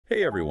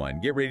Hey everyone,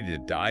 get ready to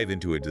dive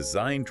into a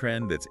design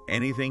trend that's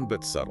anything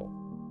but subtle.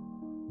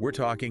 We're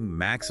talking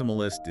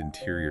maximalist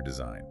interior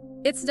design.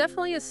 It's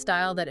definitely a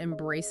style that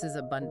embraces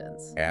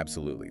abundance.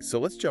 Absolutely. So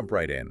let's jump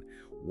right in.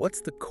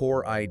 What's the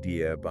core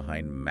idea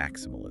behind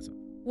maximalism?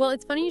 Well,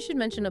 it's funny you should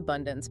mention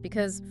abundance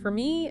because for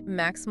me,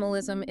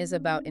 maximalism is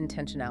about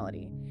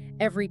intentionality.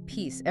 Every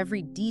piece,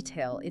 every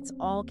detail, it's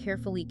all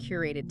carefully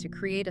curated to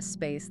create a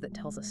space that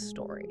tells a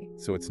story.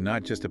 So it's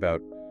not just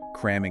about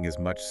cramming as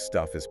much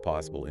stuff as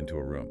possible into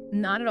a room.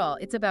 Not at all.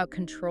 It's about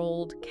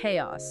controlled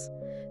chaos.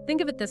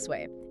 Think of it this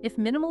way. If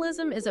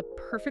minimalism is a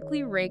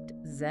perfectly raked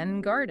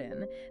Zen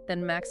garden,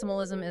 then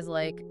maximalism is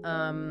like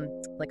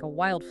a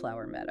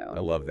wildflower meadow. I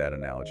love that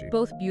analogy.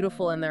 Both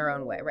beautiful in their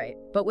own way, right?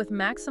 But with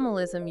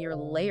maximalism, you're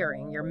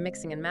layering, you're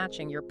mixing and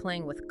matching, you're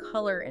playing with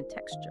color and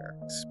texture.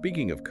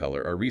 Speaking of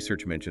color, our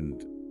research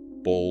mentioned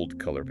bold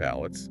color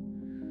palettes.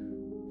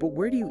 But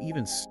where do you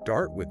even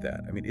start with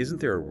that? I mean, isn't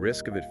there a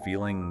risk of it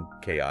feeling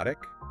chaotic?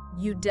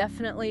 You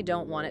definitely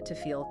don't want it to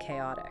feel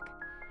chaotic.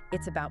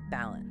 It's about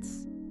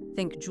balance.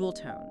 Think jewel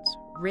tones,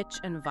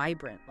 rich and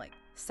vibrant, like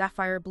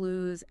sapphire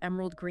blues,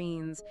 emerald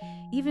greens,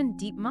 even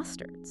deep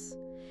mustards.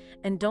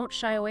 And don't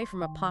shy away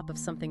from a pop of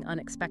something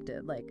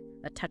unexpected, like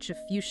a touch of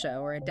fuchsia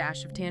or a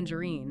dash of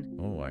tangerine.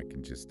 Oh, I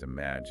can just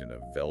imagine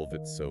a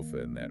velvet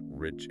sofa in that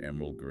rich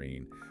emerald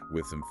green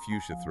with some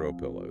fuchsia throw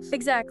pillows.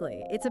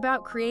 Exactly. It's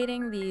about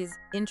creating these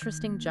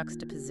interesting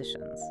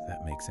juxtapositions.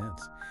 That makes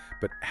sense.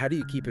 But how do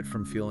you keep it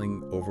from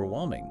feeling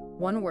overwhelming?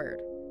 One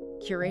word: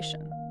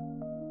 curation.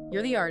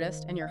 You're the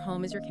artist and your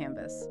home is your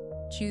canvas.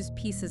 Choose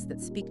pieces that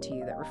speak to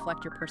you, that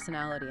reflect your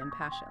personality and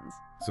passions.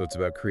 So it's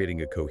about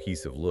creating a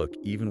cohesive look,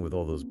 even with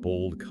all those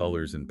bold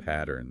colors and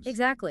patterns.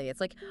 Exactly.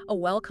 It's like a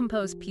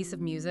well-composed piece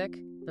of music.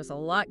 There's a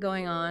lot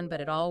going on,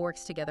 but it all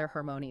works together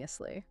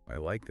harmoniously. I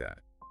like that.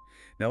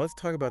 Now let's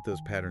talk about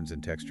those patterns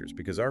and textures,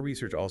 because our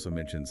research also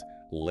mentions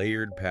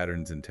layered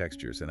patterns and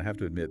textures, and I have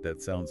to admit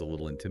that sounds a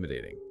little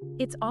intimidating.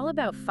 It's all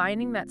about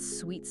finding that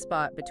sweet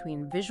spot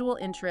between visual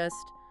interest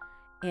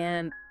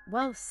and,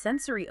 well,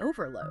 sensory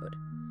overload.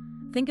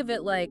 Think of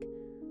it like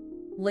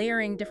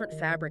layering different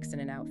fabrics in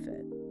an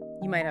outfit.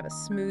 You might have a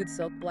smooth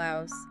silk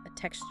blouse, a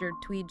textured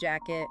tweed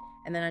jacket,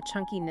 and then a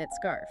chunky knit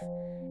scarf.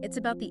 It's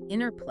about the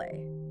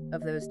interplay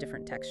of those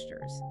different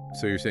textures.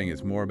 So you're saying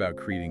it's more about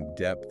creating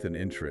depth and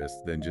interest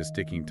than just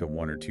sticking to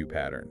one or two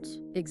patterns.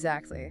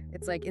 Exactly.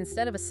 It's like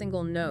instead of a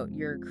single note,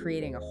 you're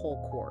creating a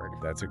whole chord.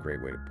 That's a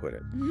great way to put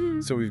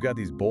it. So we've got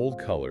these bold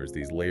colors,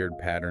 these layered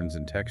patterns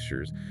and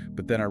textures,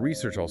 but then our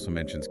research also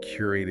mentions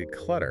curated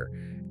clutter.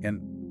 And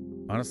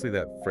honestly,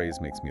 that phrase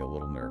makes me a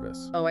little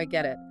nervous. Oh, I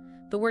get it.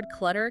 The word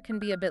clutter can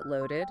be a bit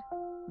loaded,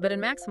 but in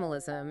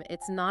maximalism,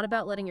 it's not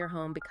about letting your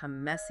home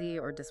become messy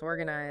or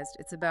disorganized.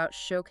 It's about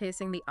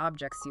showcasing the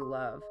objects you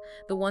love,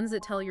 the ones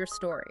that tell your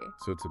story.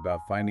 So it's about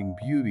finding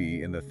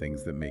beauty in the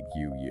things that make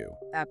you, you.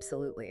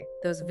 Absolutely.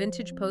 Those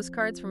vintage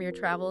postcards from your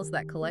travels,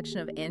 that collection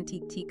of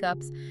antique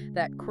teacups,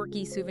 that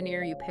quirky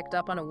souvenir you picked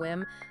up on a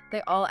whim,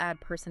 they all add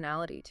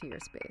personality to your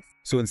space.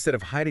 So instead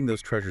of hiding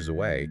those treasures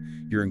away,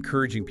 you're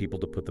encouraging people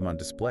to put them on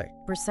display.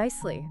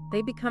 Precisely.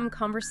 They become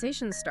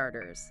conversation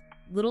starters.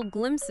 Little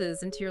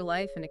glimpses into your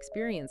life and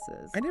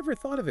experiences. I never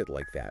thought of it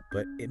like that,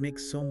 but it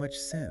makes so much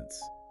sense.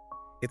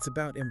 It's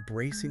about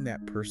embracing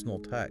that personal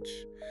touch.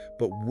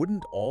 But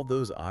wouldn't all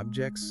those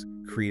objects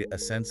create a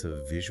sense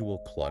of visual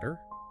clutter?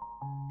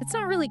 It's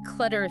not really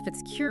clutter if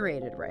it's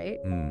curated, right?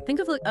 Think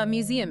of like a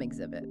museum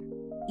exhibit.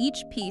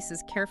 Each piece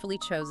is carefully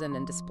chosen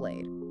and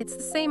displayed. It's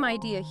the same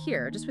idea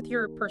here, just with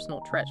your personal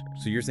treasures.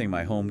 So you're saying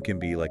my home can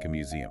be like a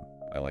museum.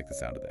 I like the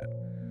sound of that.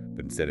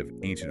 But instead of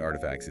ancient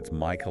artifacts, it's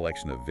my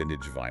collection of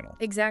vintage vinyl.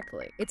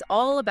 Exactly. It's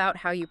all about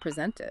how you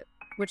present it.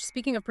 Which,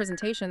 speaking of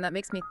presentation, that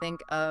makes me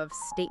think of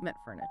statement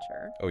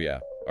furniture. Oh yeah,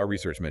 our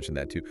research mentioned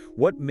that too.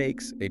 What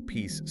makes a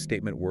piece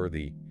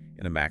statement-worthy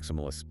in a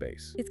maximalist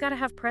space? It's got to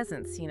have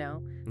presence, you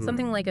know?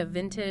 Something like a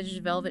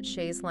vintage velvet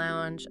chaise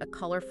lounge, a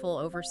colorful,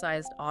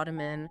 oversized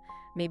ottoman,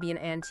 maybe an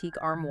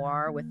antique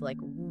armoire with like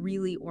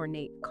really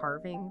ornate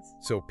carvings.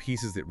 So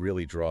pieces that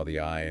really draw the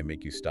eye and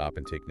make you stop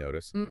and take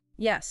notice?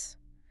 Yes.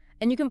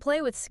 And you can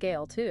play with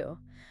scale, too.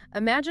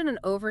 Imagine an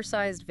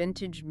oversized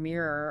vintage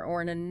mirror or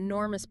an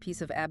enormous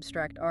piece of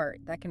abstract art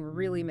that can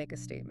really make a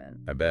statement.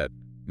 I bet.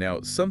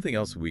 Now, something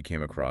else we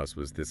came across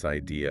was this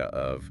idea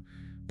of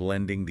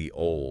blending the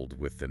old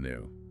with the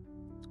new.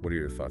 What are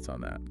your thoughts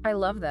on that? I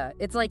love that.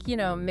 It's like, you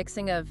know,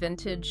 mixing a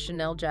vintage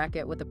Chanel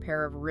jacket with a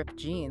pair of ripped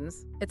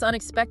jeans. It's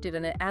unexpected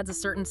and it adds a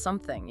certain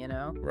something, you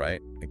know?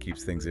 Right. It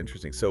keeps things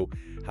interesting. So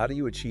how do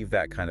you achieve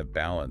that kind of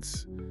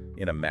balance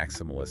in a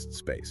maximalist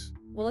space?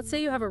 Well, let's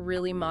say you have a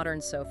really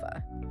modern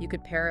sofa. You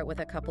could pair it with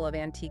a couple of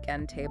antique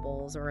end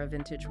tables or a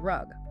vintage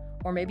rug.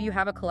 Or maybe you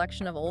have a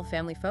collection of old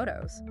family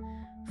photos.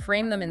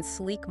 Frame them in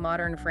sleek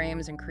modern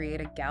frames and create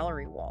a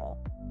gallery wall.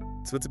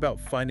 So it's about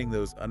finding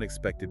those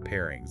unexpected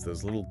pairings,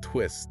 those little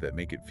twists that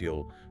make it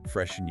feel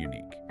fresh and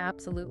unique.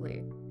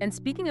 Absolutely. And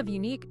speaking of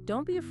unique,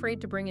 don't be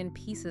afraid to bring in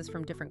pieces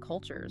from different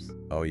cultures.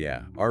 Oh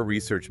yeah, our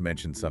research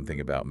mentioned something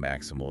about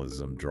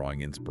maximalism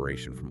drawing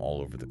inspiration from all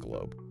over the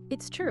globe.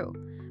 It's true.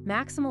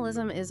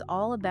 Maximalism is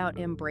all about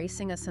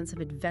embracing a sense of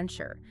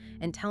adventure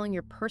and telling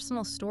your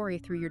personal story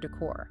through your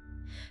decor.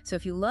 So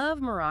if you love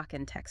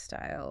Moroccan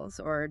textiles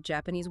or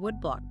Japanese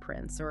woodblock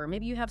prints, or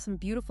maybe you have some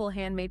beautiful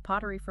handmade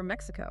pottery from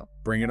Mexico.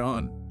 Bring it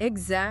on.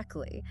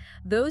 Exactly.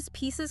 Those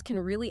pieces can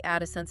really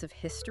add a sense of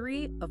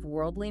history, of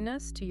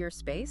worldliness to your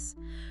space.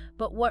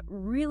 But what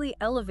really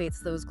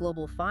elevates those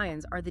global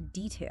finds are the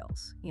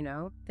details,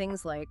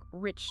 things like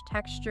rich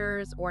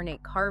textures,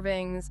 ornate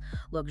carvings,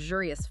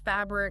 luxurious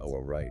fabrics. Oh,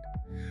 well, right.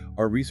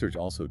 Our research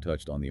also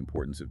touched on the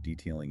importance of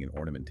detailing and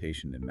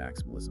ornamentation in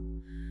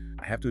maximalism.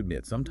 I have to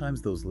admit,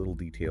 sometimes those little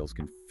details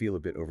can feel a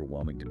bit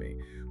overwhelming to me.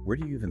 Where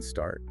do you even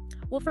start?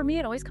 Well, for me,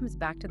 it always comes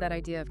back to that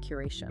idea of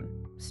curation.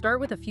 Start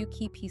with a few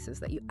key pieces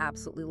that you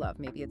absolutely love.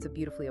 Maybe it's a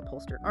beautifully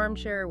upholstered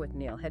armchair with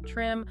nail head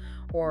trim,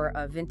 or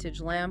a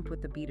vintage lamp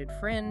with the beaded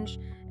fringe,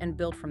 and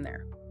build from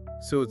there.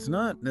 So it's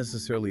not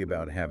necessarily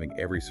about having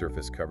every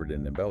surface covered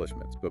in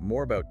embellishments, but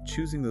more about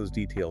choosing those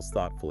details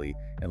thoughtfully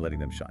and letting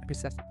them shine.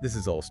 This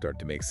is all starting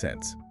to make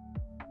sense.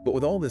 But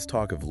with all this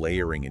talk of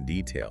layering and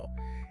detail,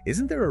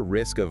 isn't there a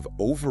risk of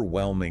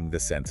overwhelming the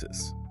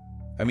senses?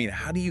 I mean,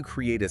 how do you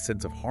create a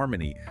sense of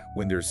harmony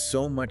when there's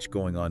so much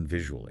going on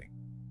visually?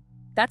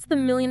 That's the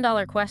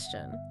million-dollar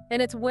question, and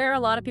it's where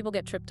a lot of people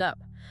get tripped up.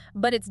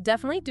 But it's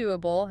definitely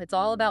doable. It's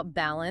all about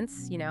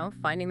balance,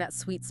 finding that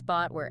sweet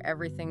spot where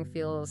everything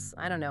feels,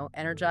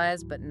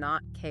 energized but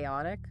not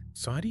chaotic.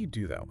 So how do you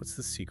do that? What's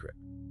the secret?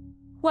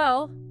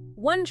 Well,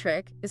 one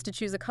trick is to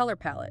choose a color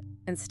palette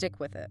and stick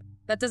with it.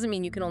 That doesn't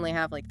mean you can only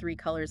have like 3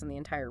 colors in the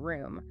entire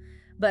room.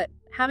 But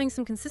having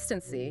some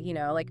consistency,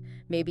 like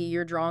maybe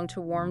you're drawn to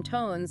warm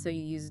tones, so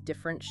you use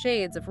different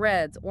shades of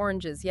reds,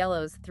 oranges,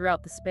 yellows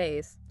throughout the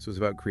space. So it's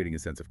about creating a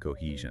sense of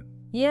cohesion.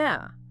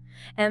 Yeah.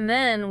 And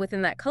then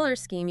within that color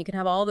scheme, you can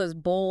have all those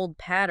bold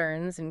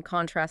patterns and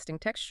contrasting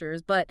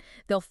textures, but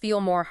they'll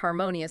feel more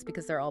harmonious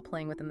because they're all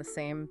playing within the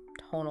same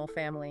tonal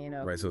family,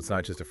 Right, so it's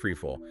not just a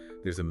free-fall.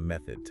 There's a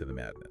method to the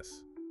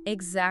madness.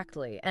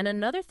 Exactly. And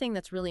another thing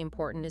that's really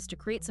important is to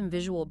create some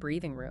visual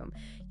breathing room.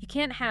 You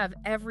can't have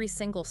every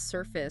single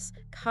surface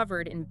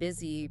covered in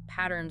busy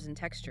patterns and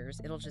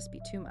textures. It'll just be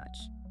too much.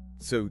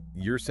 So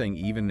you're saying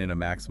even in a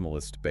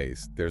maximalist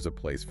space, there's a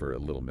place for a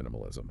little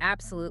minimalism?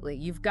 Absolutely.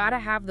 You've got to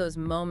have those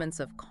moments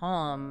of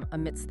calm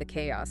amidst the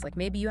chaos. Like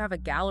maybe you have a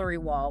gallery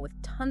wall with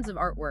tons of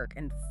artwork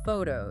and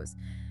photos,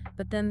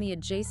 but then the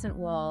adjacent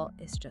wall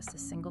is just a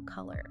single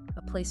color,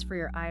 a place for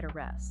your eye to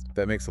rest.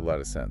 That makes a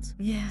lot of sense.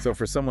 Yeah. So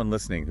for someone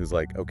listening who's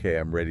like, okay,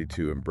 I'm ready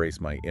to embrace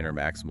my inner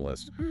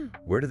maximalist,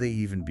 where do they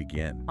even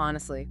begin?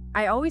 Honestly,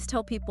 I always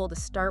tell people to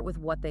start with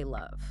what they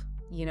love.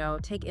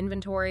 Take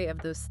inventory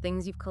of those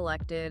things you've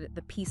collected,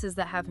 the pieces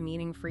that have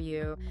meaning for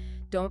you.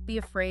 Don't be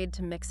afraid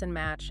to mix and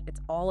match. It's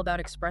all about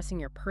expressing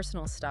your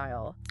personal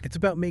style. It's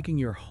about making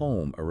your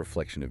home a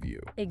reflection of you.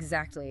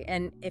 Exactly.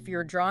 And if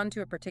you're drawn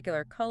to a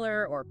particular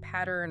color or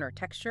pattern or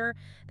texture,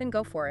 then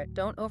go for it.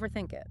 Don't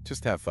overthink it.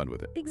 Just have fun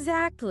with it.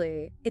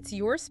 Exactly. It's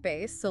your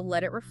space, so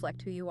let it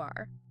reflect who you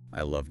are.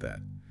 I love that.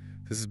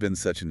 This has been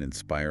such an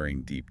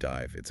inspiring deep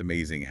dive. It's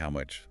amazing how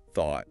much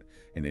thought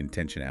and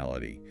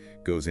intentionality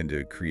goes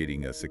into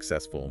creating a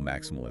successful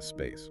maximalist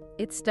space.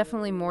 It's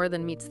definitely more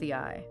than meets the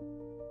eye.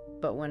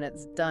 But when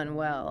it's done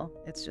well,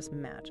 it's just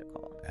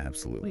magical.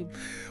 Absolutely.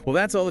 Well,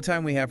 that's all the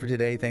time we have for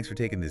today. Thanks for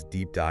taking this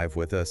deep dive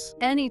with us.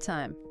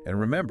 Anytime. And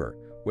remember,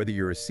 whether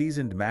you're a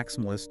seasoned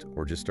maximalist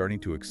or just starting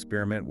to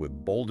experiment with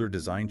bolder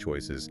design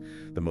choices,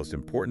 the most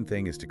important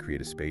thing is to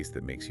create a space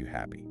that makes you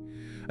happy.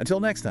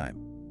 Until next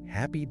time,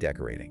 happy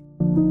decorating.